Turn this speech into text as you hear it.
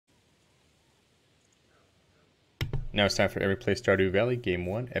Now it's time for Every Play Stardew Valley, Game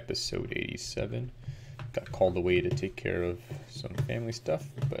 1, Episode 87. Got called away to take care of some family stuff,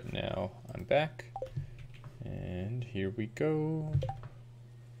 but now I'm back. And here we go.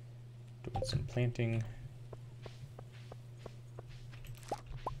 Doing some planting.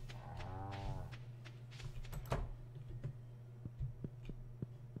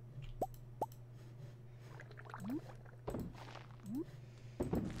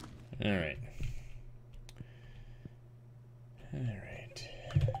 Alright.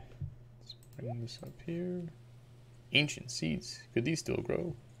 Let's bring this up here. Ancient seeds. Could these still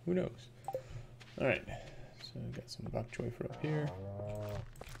grow? Who knows? Alright. So we've got some bok choy for up here.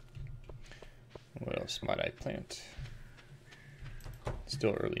 What else might I plant?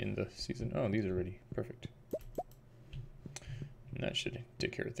 Still early in the season. Oh, these are ready. Perfect. And that should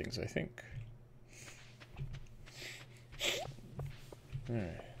take care of things, I think.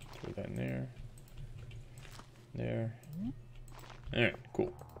 Alright. Throw that in there. There. Alright,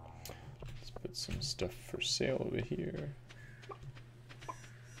 cool. Let's put some stuff for sale over here.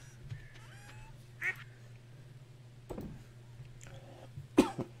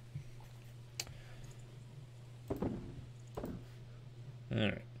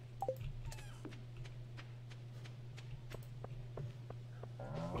 Alright.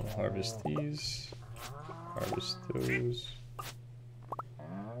 We'll harvest these. Harvest those.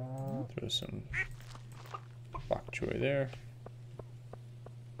 Throw some bok choy there.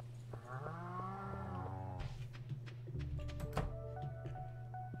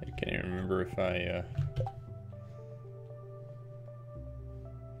 I can't even remember if I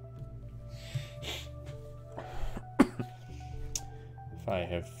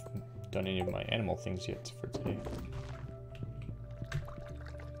have done any of my animal things yet for today.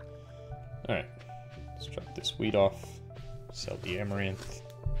 Alright, let's drop this wheat off, sell the amaranth.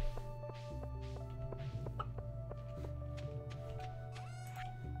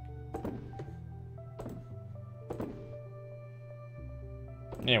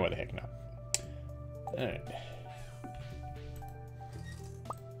 Yeah, why the heck not? Alright.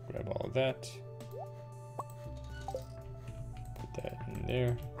 Grab all of that. Put that in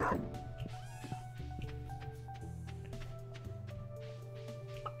there.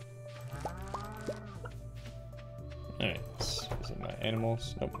 Alright, let's visit my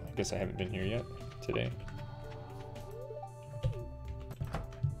animals. Nope, I guess I haven't been here yet today.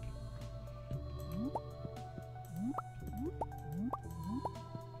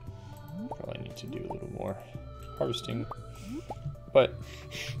 Probably need to do a little more harvesting, but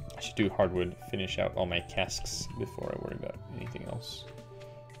I should do hardwood, finish out all my casks before I worry about anything else.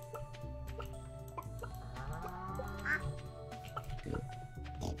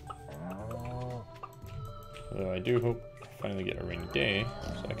 Although I do hope I finally get a rainy day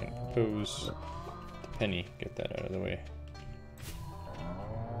so I can propose to Penny, get that out of the way.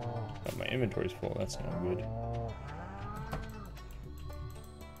 Oh, my inventory's full, that's not good.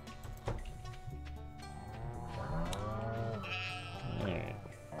 Alright.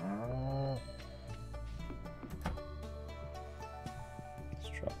 Let's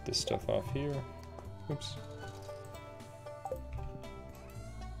drop this stuff off here. Oops.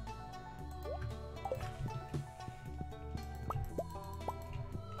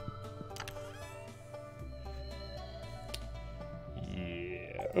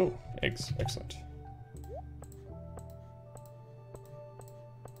 Oh, eggs. Excellent.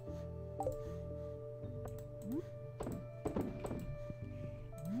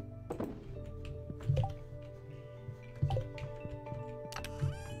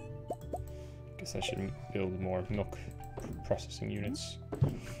 Guess I should build more milk processing units.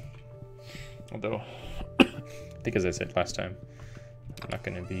 Although, I think as I said last time, I'm not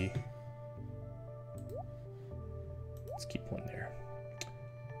going to be... Let's keep one there.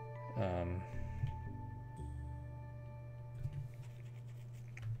 I'm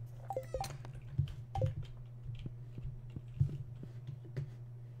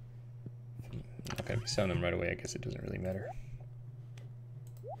not going to be selling them right away. I guess it doesn't really matter.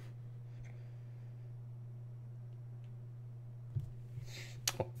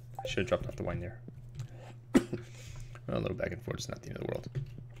 Oh, I should have dropped off the wine there. Well, a little back and forth is not the end of the world.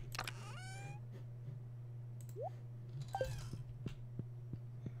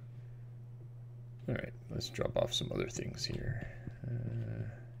 Alright, let's drop off some other things here.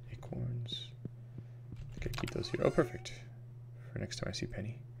 Acorns. I think I keep those here. Oh, perfect. For next time I see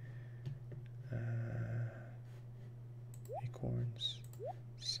Penny. Acorns.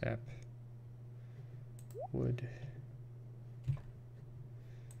 Sap. Wood.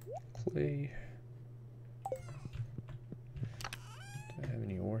 Clay. Do I have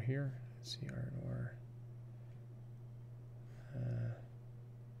any ore here? Let's see, iron ore.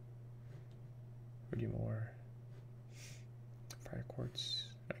 Rhodium ore. Fire quartz.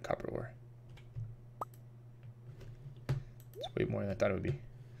 And copper ore. It's way more than I thought it would be.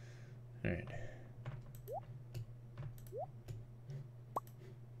 Alright.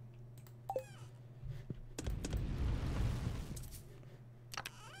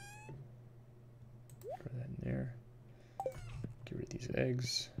 Throw that in there. Get rid of these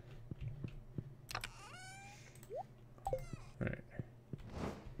eggs. Alright.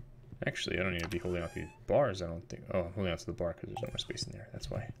 Actually, I don't need to be holding out these bars, I don't think. Oh, I'm holding out to the bar because there's no more space in there. That's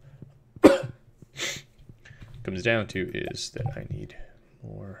why. Comes down to is that I need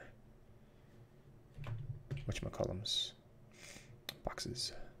more whatchamacallums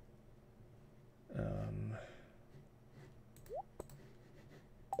boxes.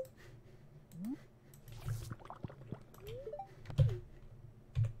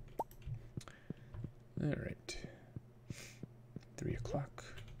 All right, 3 o'clock,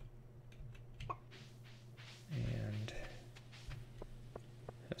 and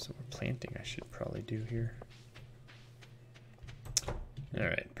have some more planting I should probably do here. All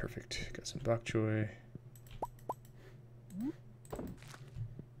right, perfect. Got some bok choy.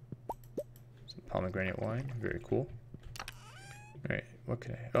 Some pomegranate wine, very cool. All right, what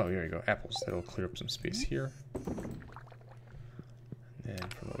can I, oh, here we go, apples. That'll clear up some space here. And then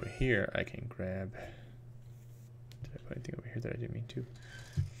from over here, I can grab, did I put anything over here that I didn't mean to?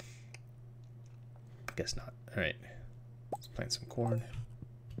 Guess not. All right, let's plant some corn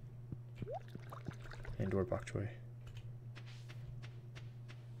and or bok choy.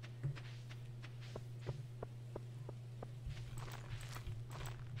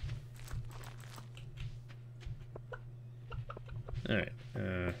 Alright,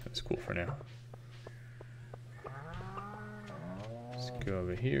 that's cool for now. Let's go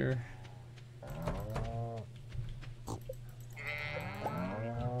over here.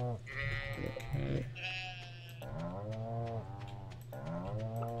 Okay.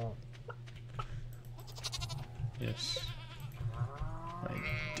 Yes. My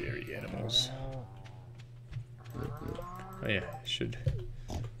dairy animals. Oh yeah, I should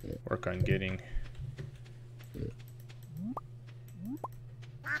work on getting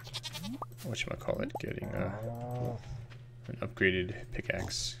whatchamacallit, getting an upgraded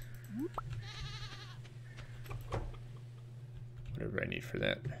pickaxe. Whatever I need for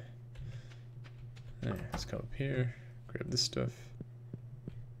that. Alright, let's come up here, grab this stuff.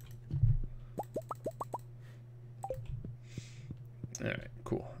 Alright,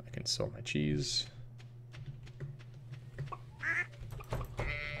 cool. I can sell my cheese.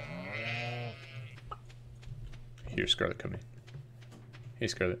 Here's Scarlet coming. Hey,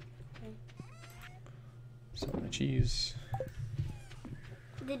 Scarlet. Sell my cheese.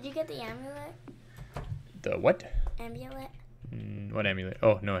 Did you get the amulet? The what? Amulet? What amulet?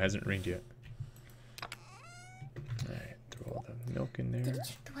 Oh, no, it hasn't rained yet. Alright, throw all the milk in there. Did you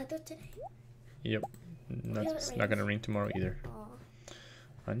check the weather today? Yep. It's not going to rain tomorrow either. Aww.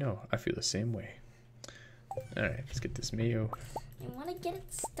 I know. I feel the same way. Alright, let's get this mayo. I want to get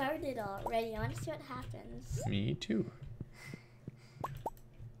it started already. I want to see what happens. Me too.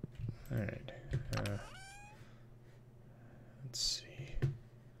 Alright. Let's see.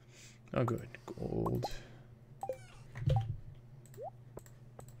 Oh, good. Gold.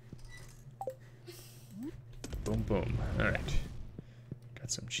 Boom, boom. Alright.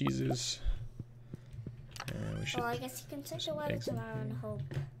 Got some cheeses. And we should. Well, I guess you can check the weather tomorrow and hope.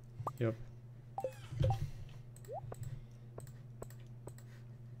 Yep.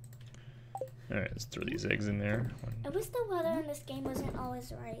 Alright, let's throw these eggs in there. I wish the weather in this game wasn't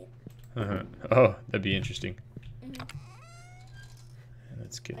always right. Oh, that'd be interesting. Mm-hmm. And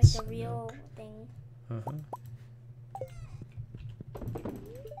let's get like some the real milk. thing.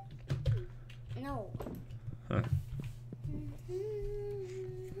 No. Huh.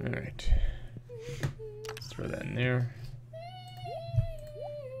 Alright. Let's throw that in there.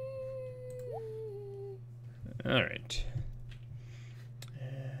 Alright.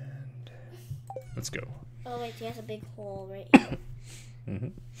 And let's go. Oh wait, he has a big hole right here.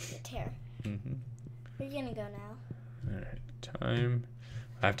 The tear. Where are you gonna go now? Alright, time.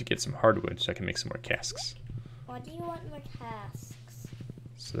 I have to get some hardwood so I can make some more casks. Why do you want more casks?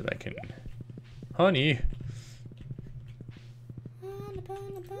 So that I can... Honey!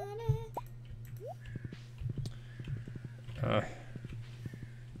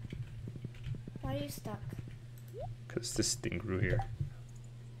 Why are you stuck? Because this thing grew here.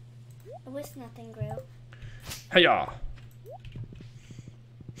 I wish nothing grew. Hiya!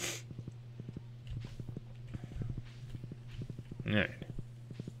 Alright.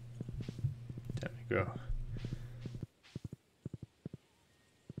 Time to go.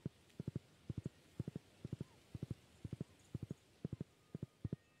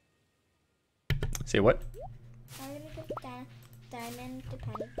 Say what? I'm gonna give diamond to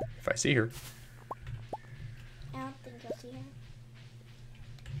Penny. If I see her. I don't think you'll see her.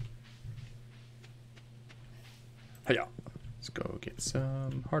 Hiya. Let's go get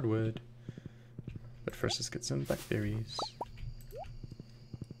some hardwood. But first, let's get some blackberries.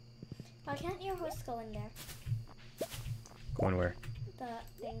 Why can't your horse go in there? Going where? The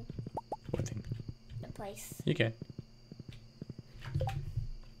thing. What thing? The place. You can.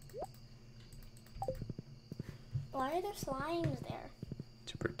 Why are there slimes there?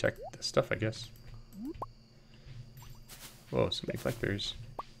 To protect the stuff, I guess. Whoa, so many blackberries.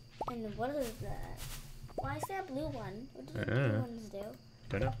 And what is that? Why is there a blue one? What do the blue ones do?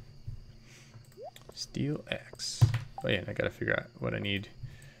 Don't know. Steel axe. Oh yeah, and I gotta figure out what I need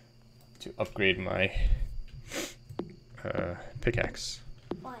to upgrade my pickaxe.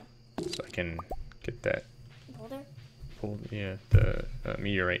 Why? So I can get that Boulder? yeah, the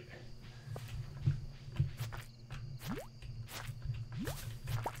meteorite.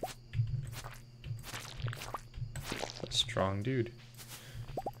 A strong dude.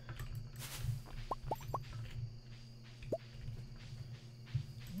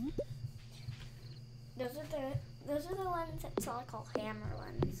 Those are the ones that I call hammer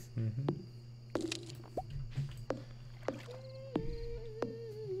ones.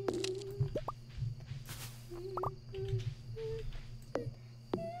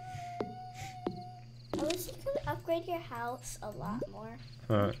 I wish you could upgrade your house a lot more.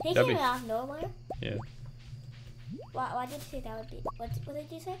 Make it a lot more? Yeah. Why did you say that would be? What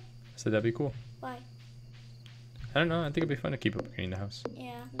did you say? So that'd be cool. Why? I don't know. I think it'd be fun to keep upgrading the house.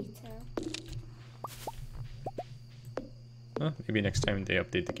 Yeah, me too. Well, maybe next time they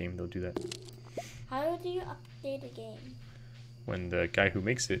update the game, they'll do that. How do you update a game? When the guy who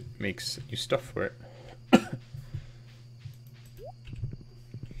makes it makes new stuff for it.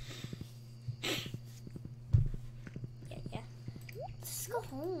 Yeah. Let's go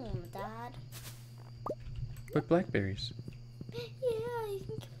home, Dad. But blackberries. Yeah, you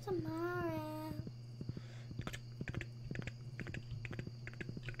can give some more.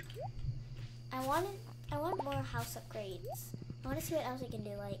 I want more house upgrades. I want to see what else we can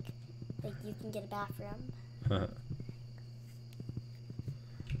do. Like you can get a bathroom. I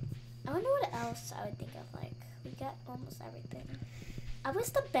wonder what else I would think of. Like we got almost everything. I wish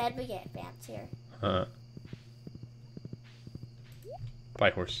the bed would get fancier. Buy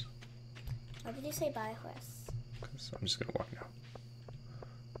horse. Why did you say buy horse? So I'm just gonna walk now.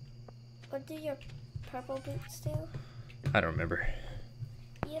 What do your purple boots do? I don't remember.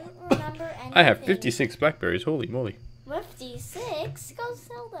 You don't remember anything. I have 56 blackberries. Holy moly. 56? Go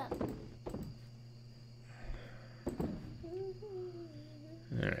sell them.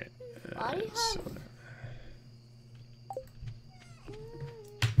 Alright. Why do you have...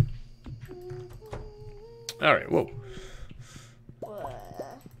 Alright, whoa.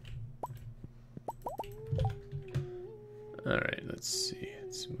 Alright, let's see.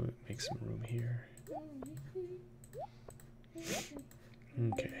 Let's make some room here.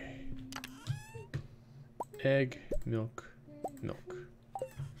 Okay. Egg, milk, milk.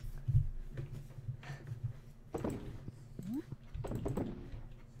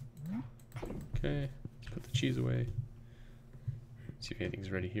 Okay, put the cheese away. See if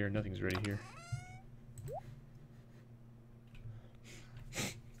anything's ready here. Nothing's ready here.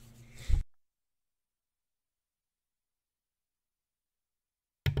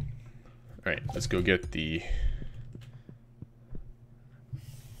 Alright, let's go get the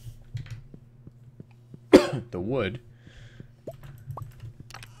the wood.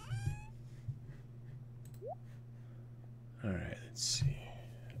 Alright, let's see.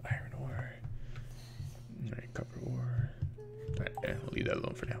 Iron ore. Alright, copper ore. Alright, yeah, I'll leave that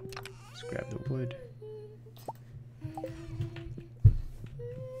alone for now. Let's grab the wood.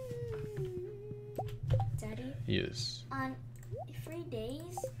 Daddy? Yes. On free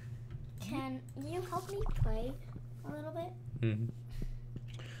days, can you help me play a little bit? Mm-hmm.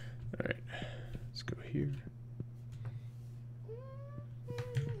 Alright, let's go here.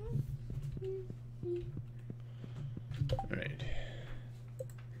 Alright.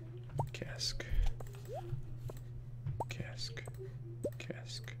 Cask. Cask.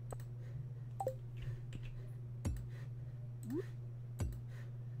 Cask.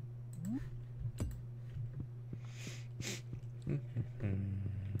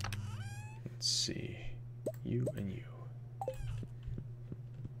 Let's see. You and you.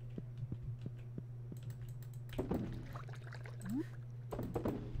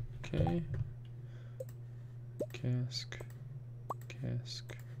 Okay. Cask.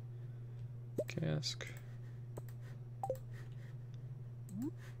 Cask. Cask.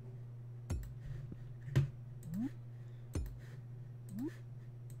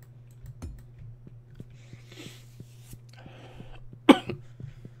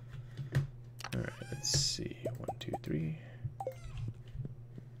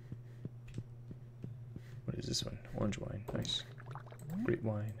 Orange wine, nice. Grape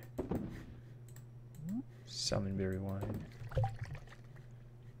wine. Salmonberry wine.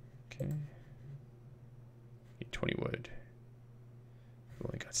 Okay. Need 20 wood. We've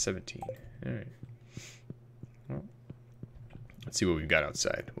only got 17. Alright. Well, let's see what we've got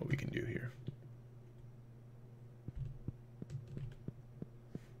outside, what we can do here.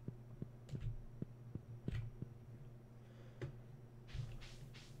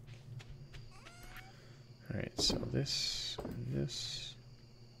 Alright, so this and this.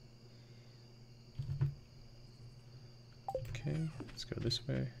 Okay, let's go this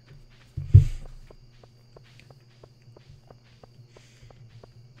way.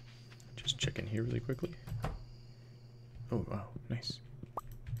 Just check in here really quickly. Oh, wow, nice.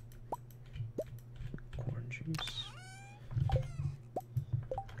 Corn juice.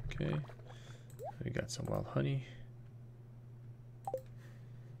 Okay, we got some wild honey.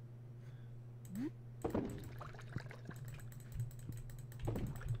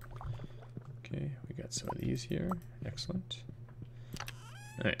 Okay, we got some of these here. Excellent.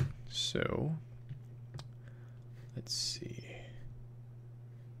 Alright, so let's see.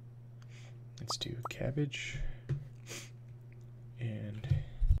 Let's do cabbage and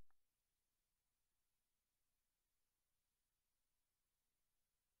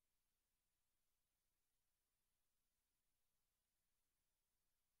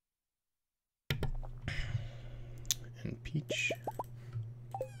peach.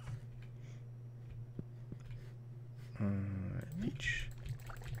 Peach.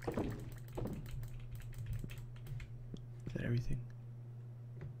 Is that everything?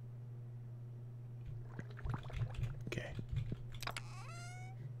 Okay.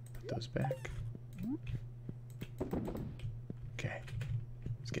 Put those back. Okay.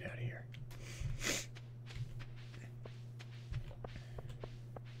 Let's get out of here.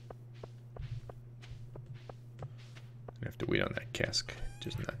 I have to wait on that cask.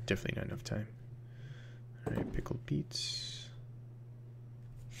 Just definitely not enough time. Alright, pickled beets.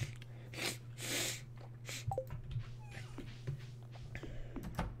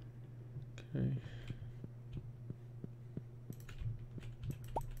 Okay.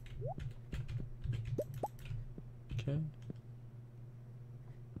 Okay.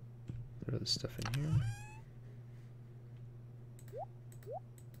 Throw the stuff in here.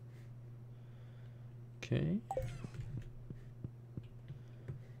 Okay.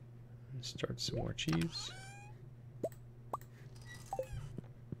 Start some more cheese.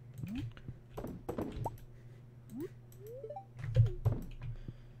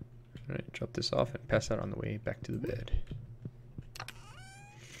 Alright, drop this off and pass out on the way back to the bed.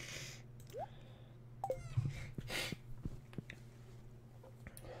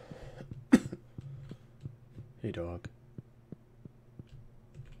 Hey dog.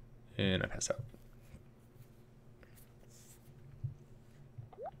 And I pass out.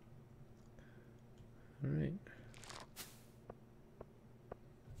 Alright.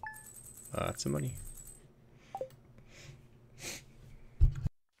 Lots of money.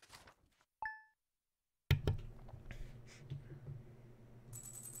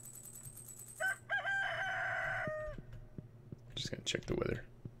 Just gonna check the weather.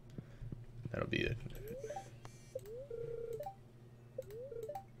 That'll be it.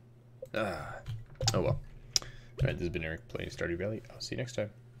 Oh well. Alright, this has been Eric playing Stardew Valley. I'll see you next time.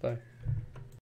 Bye.